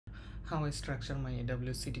how I structure my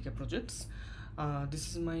AWS CDK projects. This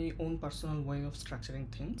is my own personal way of structuring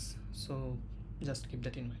things, so just keep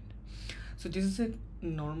that in mind. So this is a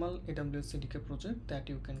normal AWS CDK project that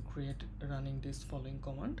you can create running this following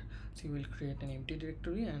command. So you will create an empty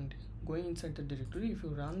directory, and going inside the directory, if you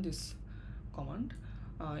run this command,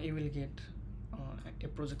 you will get a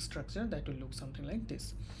project structure that will look something like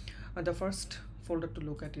this. The first folder to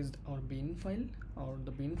look at is our bin file or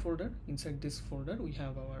the bin folder. Inside this folder we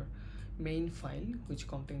have our main file, which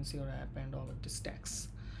contains your app and all of the stacks.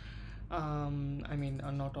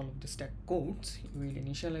 Not all of the stack codes. We will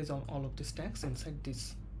initialize all of the stacks inside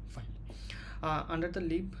this file. Under the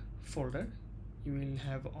lib folder, you will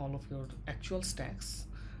have all of your actual stacks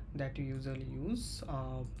that you usually use,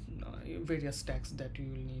 various stacks that you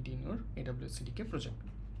will need in your AWS CDK project.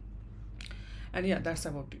 And yeah, that's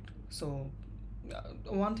about it. So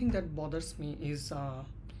one thing that bothers me is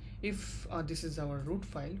if this is our root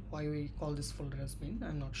file, why we call this folder as bin,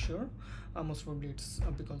 I'm not sure. Most probably it's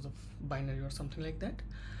because of binary or something like that.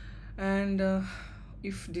 And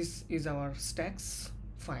if this is our stack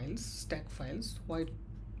files, why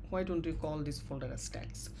don't we call this folder as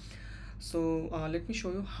stacks? So let me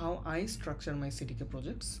show you how I structure my CDK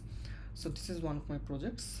projects. So this is one of my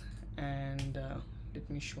projects, and let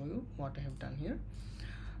me show you what I have done here.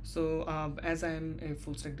 So as I am a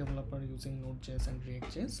full stack developer using Node.js and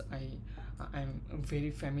React.js, I am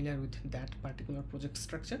very familiar with that particular project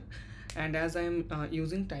structure, and as I am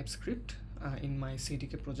using TypeScript in my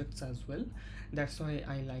CDK projects as well, that's why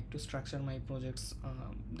I like to structure my projects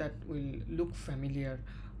that will look familiar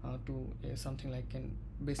to something like a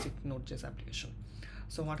basic Node.js application.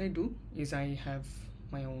 So what I do is I have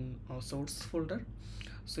my own source folder.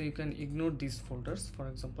 So you can ignore these folders. For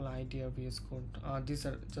example, idea, VS Code, these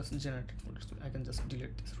are just generated folders. I can just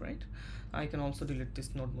delete this, right? I can also delete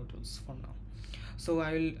this node modules for now. So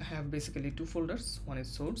I will have basically two folders. One is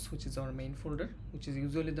source, which is our main folder, which is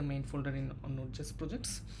usually the main folder in Node.js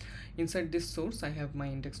projects. Inside this source, I have my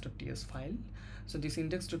index.ts file. So this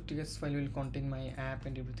index.ts file will contain my app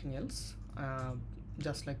and everything else,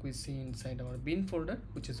 just like we see inside our bin folder,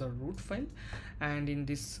 which is our root file. And in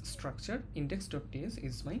this structure, index.ts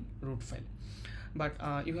is my root file. But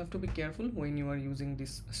you have to be careful when you are using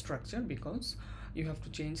this structure, because you have to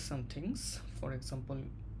change some things. For example,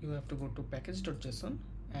 you have to go to package.json,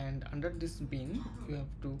 and under this bin you have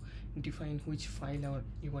to define which file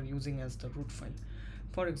you are using as the root file.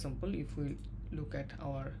 For example, if we look at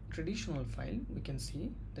our traditional file, we can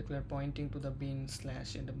see that we are pointing to the bin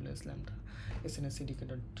 /AWS lambda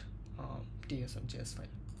snscdk.ts.js file,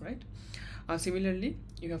 right? Similarly,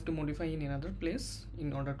 you have to modify in another place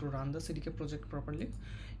in order to run the CDK project properly.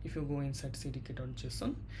 If you go inside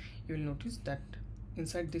cdk.json, you will notice that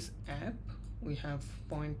inside this app we are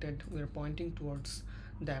pointing towards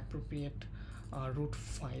the appropriate root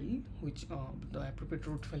file, which the appropriate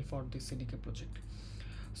root file for this CDK project.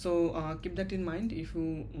 So keep that in mind. If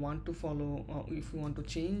you want to follow, if you want to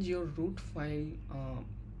change your root file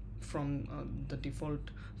from the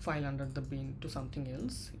default file under the bin to something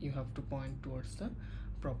else, you have to point towards the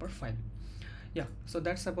proper file. Yeah, so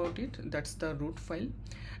that's about it. That's the root file,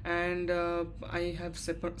 and I have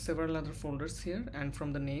several other folders here, and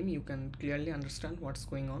from the name you can clearly understand what's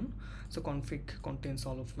going on. So config contains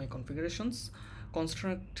all of my configurations.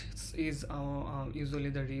 Constructs is usually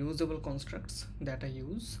the reusable constructs that I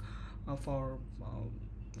use for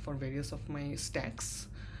various of my stacks.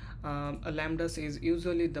 Lambdas is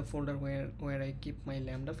usually the folder where I keep my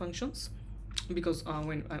lambda functions, because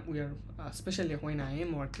especially when I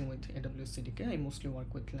am working with AWS CDK, I mostly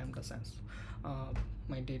work with lambdas as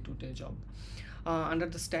my day-to-day job. Under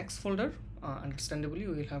the stacks folder, understandably,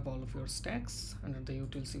 you will have all of your stacks. Under the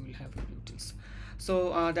utils, you will have your utils.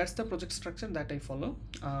 So that's the project structure that I follow.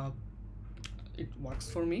 It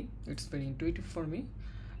works for me. It's very intuitive for me.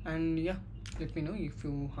 And yeah, let me know if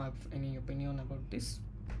you have any opinion about this.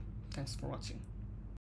 Thanks for watching.